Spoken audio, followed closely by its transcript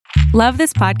Love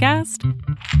this podcast?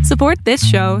 Support this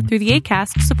show through the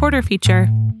Acast supporter feature.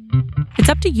 It's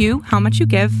up to you how much you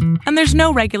give, and there's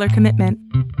no regular commitment.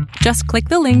 Just click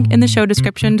the link in the show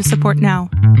description to support now.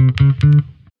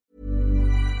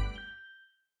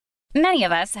 Many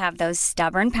of us have those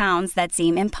stubborn pounds that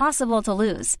seem impossible to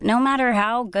lose, no matter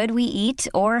how good we eat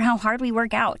or how hard we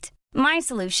work out. My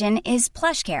solution is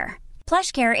PlushCare.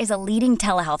 PlushCare is a leading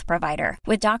telehealth provider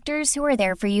with doctors who are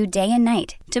there for you day and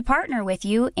night to partner with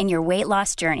you in your weight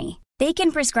loss journey. They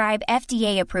can prescribe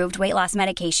FDA-approved weight loss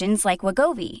medications like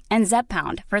Wegovy and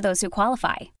Zepbound for those who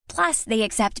qualify. Plus, they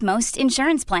accept most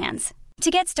insurance plans.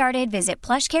 To get started, visit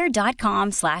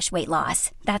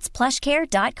plushcare.com/weightloss. That's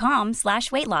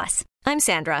plushcare.com/weightloss. I'm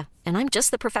Sandra, and I'm just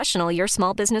the professional your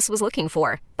small business was looking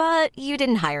for. But you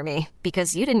didn't hire me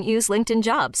because you didn't use LinkedIn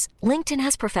Jobs. LinkedIn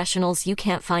has professionals you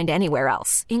can't find anywhere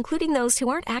else, including those who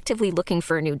aren't actively looking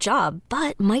for a new job,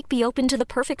 but might be open to the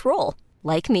perfect role,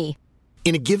 like me.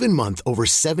 In a given month, over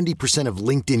 70% of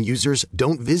LinkedIn users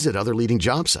don't visit other leading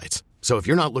job sites. So if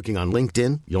you're not looking on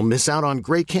LinkedIn, you'll miss out on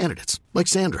great candidates like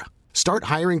Sandra. Start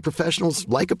hiring professionals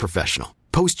like a professional.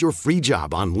 Post your free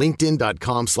job on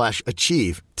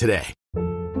linkedin.com/achieve today.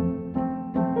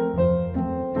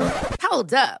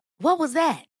 Hold up. What was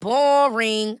that?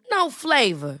 Boring. No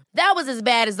flavor. That was as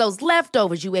bad as those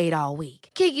leftovers you ate all week.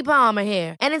 Keke Palmer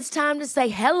here, and it's time to say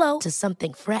hello to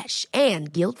something fresh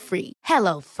and guilt-free.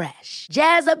 Hello Fresh.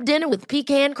 Jazz up dinner with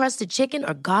pecan-crusted chicken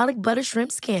or garlic butter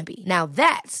shrimp scampi. Now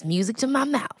that's music to my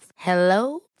mouth.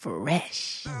 Hello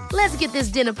Fresh. Let's get this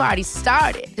dinner party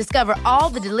started. Discover all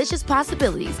the delicious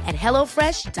possibilities at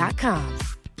HelloFresh.com.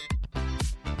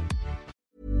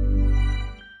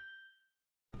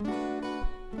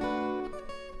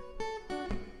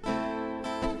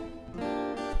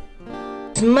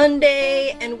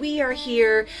 Monday, and we are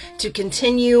here to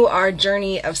continue our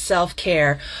journey of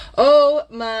self-care. Oh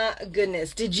my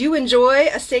goodness. Did you enjoy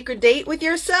a sacred date with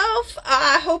yourself?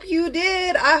 I hope you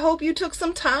did. I hope you took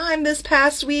some time this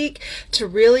past week to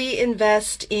really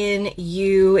invest in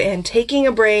you and taking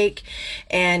a break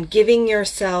and giving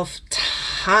yourself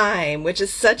time, which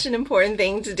is such an important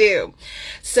thing to do.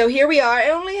 So here we are.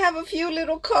 I only have a few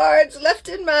little cards left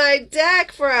in my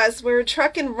deck for us. We're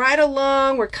trucking right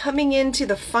along. We're coming into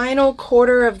the final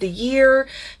quarter of the year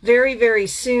very, very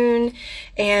soon.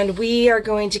 And we are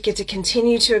going to get to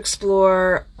continue to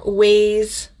explore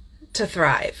ways to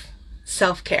thrive,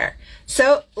 self-care.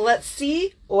 So let's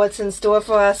see what's in store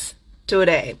for us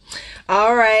today.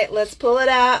 All right, let's pull it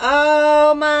out.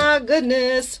 Oh my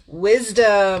goodness.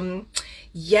 Wisdom.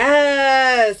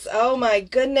 Yes. Oh my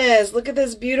goodness. Look at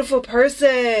this beautiful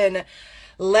person.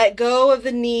 Let go of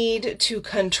the need to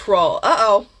control.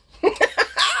 Uh-oh.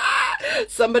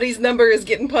 Somebody's number is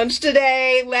getting punched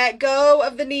today. Let go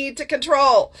of the need to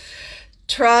control.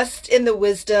 Trust in the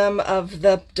wisdom of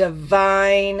the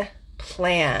divine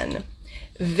plan.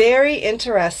 Very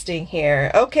interesting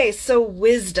here. Okay, so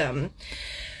wisdom.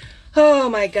 Oh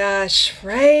my gosh,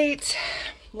 right?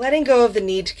 Letting go of the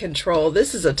need to control.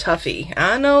 This is a toughie.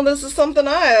 I know this is something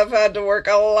I have had to work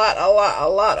a lot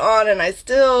on, and I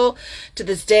still, to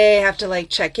this day, have to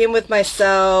check in with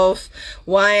myself.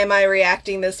 Why am I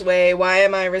reacting this way? Why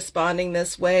am I responding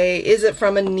this way? Is it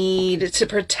from a need to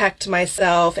protect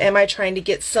myself? Am I trying to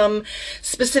get some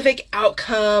specific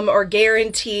outcome or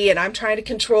guarantee, and I'm trying to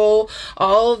control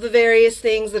all of the various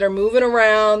things that are moving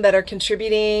around that are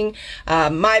contributing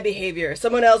my behavior,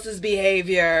 someone else's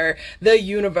behavior, the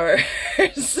universe.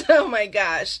 Oh my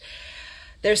gosh.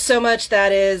 There's so much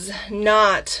that is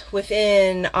not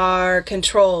within our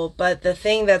control, but the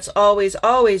thing that's always,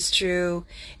 always true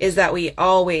is that we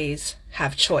always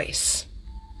have choice.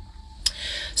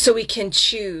 So we can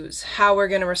choose how we're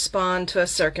going to respond to a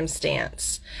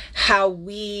circumstance, how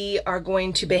we are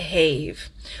going to behave.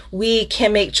 We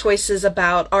can make choices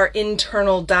about our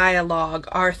internal dialogue,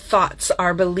 our thoughts,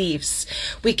 our beliefs.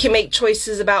 We can make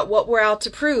choices about what we're out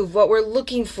to prove, what we're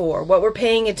looking for, what we're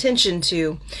paying attention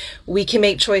to. We can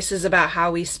make choices about how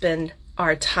we spend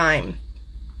our time.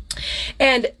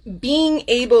 And being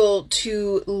able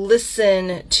to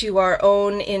listen to our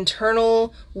own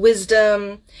internal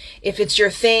wisdom, if it's your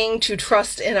thing to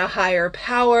trust in a higher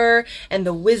power and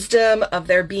the wisdom of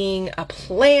there being a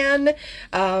plan,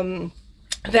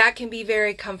 that can be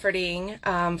very comforting,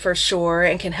 for sure,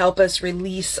 and can help us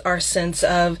release our sense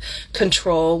of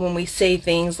control when we say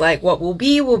things like, what will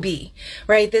be,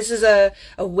 right? This is a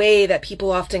way that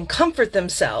people often comfort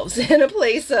themselves in a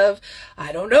place of,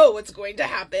 I don't know what's going to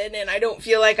happen, and I don't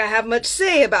feel like I have much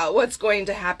say about what's going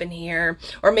to happen here.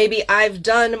 Or maybe I've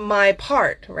done my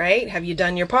part, right? Have you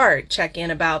done your part? Check in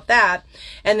about that.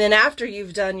 And then after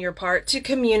you've done your part, to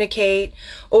communicate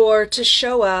or to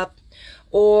show up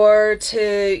or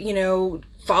to,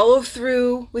 follow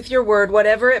through with your word,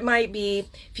 whatever it might be.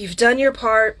 If you've done your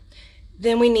part,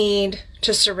 then we need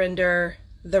to surrender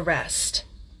the rest.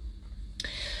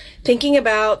 Thinking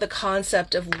about the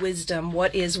concept of wisdom,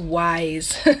 what is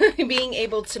wise? Being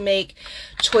able to make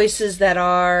choices that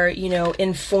are,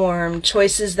 informed,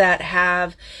 choices that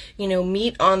have,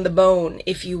 meat on the bone,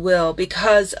 if you will,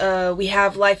 because we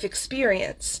have life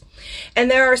experience. And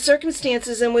there are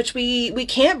circumstances in which we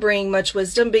can't bring much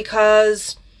wisdom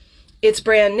because it's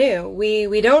brand new.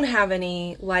 We don't have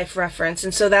any life reference.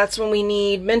 And so that's when we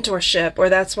need mentorship, or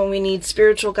that's when we need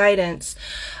spiritual guidance.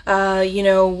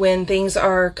 When things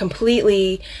are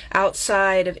completely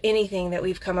outside of anything that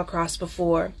we've come across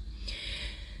before.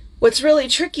 What's really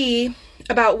tricky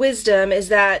about wisdom is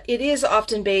that it is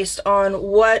often based on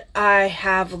what I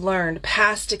have learned,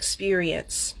 past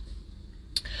experience.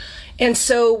 And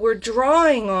so we're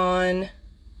drawing on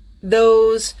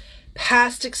those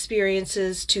past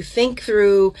experiences to think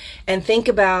through and think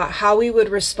about how we would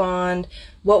respond,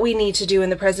 what we need to do in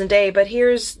the present day. But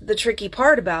here's the tricky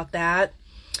part about that.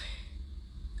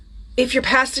 If your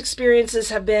past experiences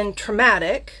have been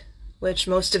traumatic, which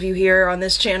most of you here on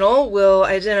this channel will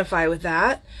identify with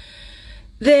that,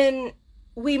 then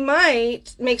we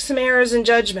might make some errors in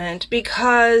judgment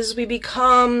because we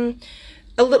become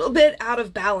a little bit out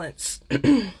of balance.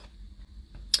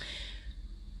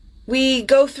 We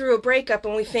go through a breakup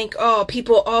and we think, oh,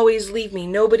 people always leave me.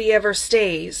 Nobody ever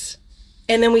stays.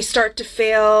 And then we start to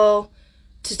fail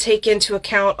to take into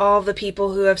account all the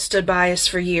people who have stood by us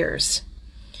for years.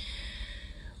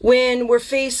 When we're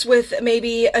faced with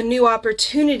maybe a new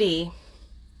opportunity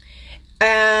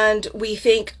and we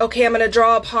think, okay, I'm going to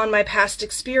draw upon my past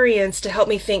experience to help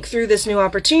me think through this new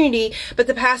opportunity. But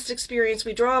the past experience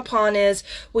we draw upon is,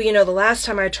 well, the last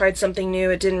time I tried something new,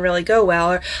 it didn't really go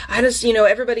well. Or I just,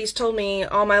 everybody's told me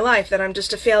all my life that I'm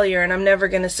just a failure and I'm never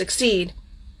going to succeed.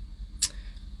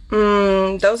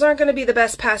 Those aren't going to be the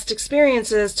best past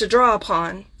experiences to draw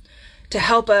upon to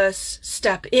help us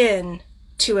step in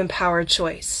to empowered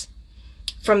choice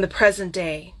from the present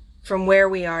day, from where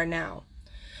we are now.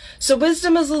 So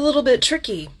wisdom is a little bit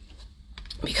tricky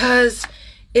because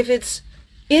if it's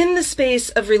in the space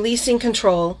of releasing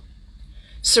control,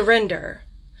 surrender,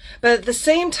 but at the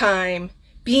same time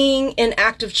being in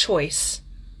active choice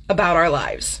about our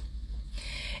lives,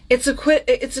 it's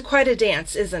quite a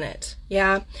dance, isn't it?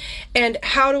 Yeah. And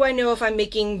how do I know if I'm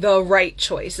making the right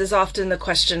choice is often the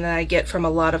question that I get from a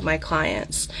lot of my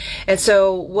clients. And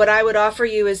so what I would offer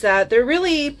you is that there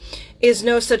really is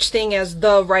no such thing as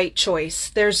the right choice.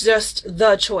 There's just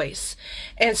the choice.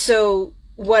 And so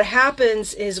what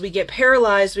happens is we get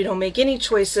paralyzed. We don't make any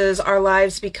choices. Our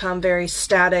lives become very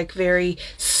static, very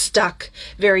stuck,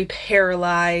 very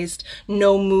paralyzed,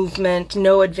 no movement,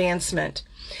 no advancement.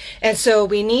 And so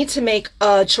we need to make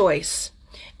a choice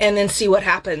and then see what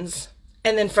happens.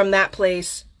 And then from that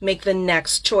place, make the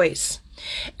next choice.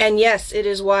 And yes, it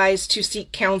is wise to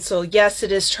seek counsel. Yes,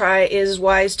 it is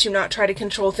wise to not try to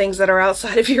control things that are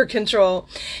outside of your control.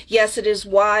 Yes, it is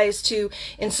wise to,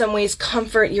 in some ways,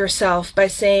 comfort yourself by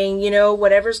saying,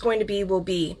 whatever's going to be will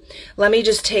be. Let me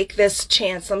just take this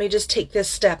chance. Let me just take this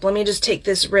step. Let me just take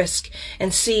this risk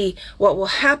and see what will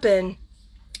happen,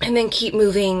 and then keep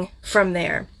moving from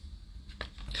there.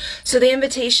 So the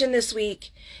invitation this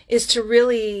week is to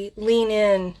really lean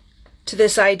in to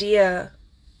this idea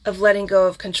of letting go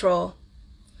of control.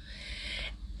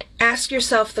 Ask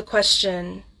yourself the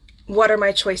question, what are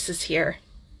my choices here?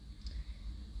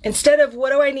 Instead of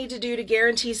what do I need to do to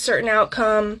guarantee certain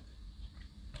outcome,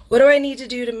 what do I need to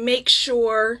do to make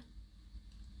sure?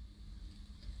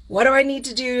 What do I need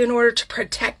to do in order to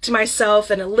protect myself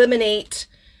and eliminate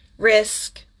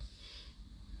risk?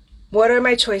 What are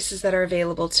my choices that are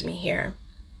available to me here?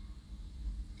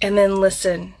 And then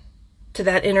listen to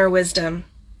that inner wisdom.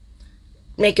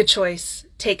 Make a choice,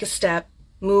 take a step,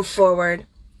 move forward.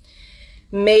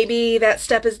 Maybe that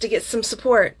step is to get some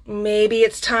support. Maybe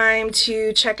it's time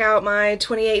to check out my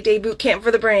 28-day boot camp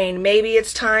for the brain. Maybe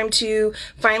it's time to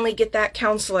finally get that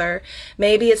counselor.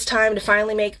 Maybe it's time to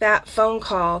finally make that phone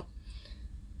call.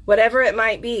 Whatever it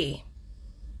might be,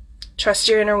 trust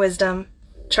your inner wisdom,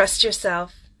 trust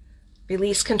yourself,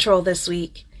 release control this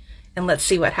week, and let's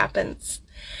see what happens.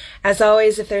 As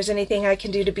always, if there's anything I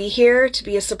can do to be here, to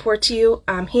be a support to you,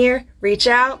 I'm here. Reach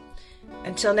out.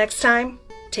 Until next time,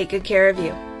 take good care of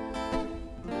you.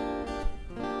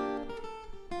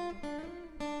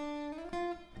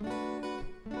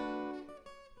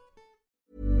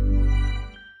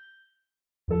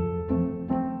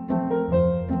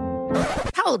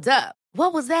 Hold up.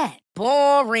 What was that?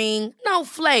 Boring. No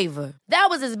flavor. That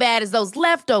was as bad as those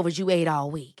leftovers you ate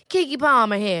all week. Keke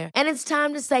Palmer here, and it's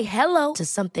time to say hello to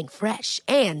something fresh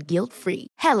and guilt-free.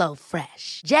 Hello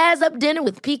Fresh. Jazz up dinner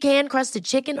with pecan-crusted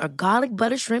chicken or garlic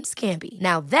butter shrimp scampi.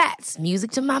 Now that's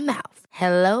music to my mouth.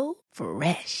 Hello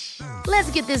Fresh.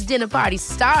 Let's get this dinner party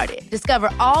started.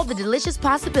 Discover all the delicious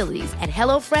possibilities at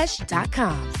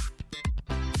HelloFresh.com.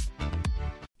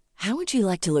 How would you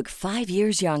like to look 5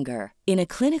 years younger? In a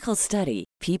clinical study,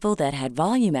 people that had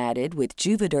volume added with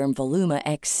Juvederm Voluma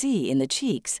XC in the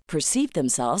cheeks perceived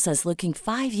themselves as looking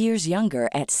 5 years younger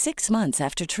at 6 months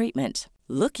after treatment.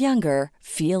 Look younger,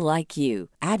 feel like you.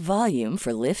 Add volume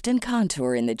for lift and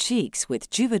contour in the cheeks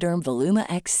with Juvederm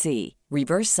Voluma XC.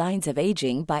 Reverse signs of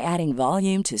aging by adding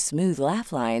volume to smooth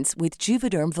laugh lines with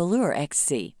Juvederm Volure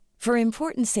XC. For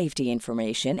important safety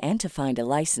information and to find a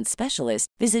licensed specialist,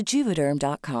 visit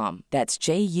Juvederm.com. That's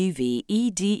JUVEDERM.com.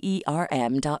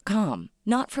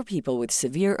 Not for people with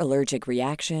severe allergic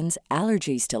reactions,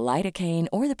 allergies to lidocaine,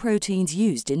 or the proteins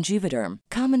used in Juvederm.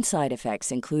 Common side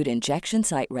effects include injection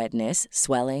site redness,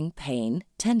 swelling, pain,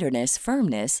 tenderness,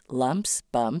 firmness, lumps,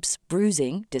 bumps,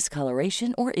 bruising,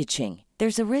 discoloration, or itching.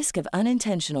 There's a risk of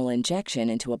unintentional injection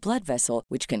into a blood vessel,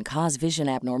 which can cause vision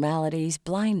abnormalities,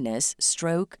 blindness,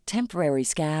 stroke, temporary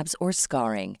scabs, or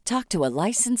scarring. Talk to a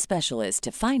licensed specialist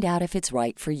to find out if it's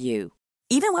right for you.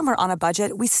 Even when we're on a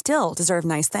budget, we still deserve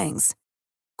nice things.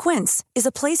 Quince is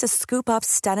a place to scoop up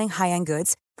stunning high-end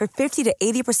goods for 50 to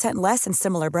 80% less than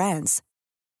similar brands.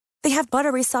 They have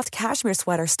buttery soft cashmere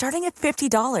sweaters starting at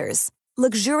 $50,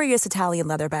 luxurious Italian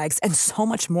leather bags, and so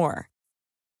much more.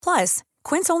 Plus,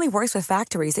 Quince only works with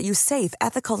factories that use safe,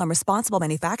 ethical, and responsible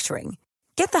manufacturing.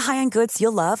 Get the high-end goods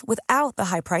you'll love without the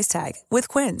high price tag with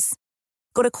Quince.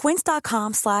 Go to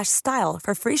quince.com/style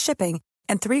for free shipping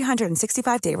and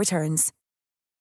 365-day returns.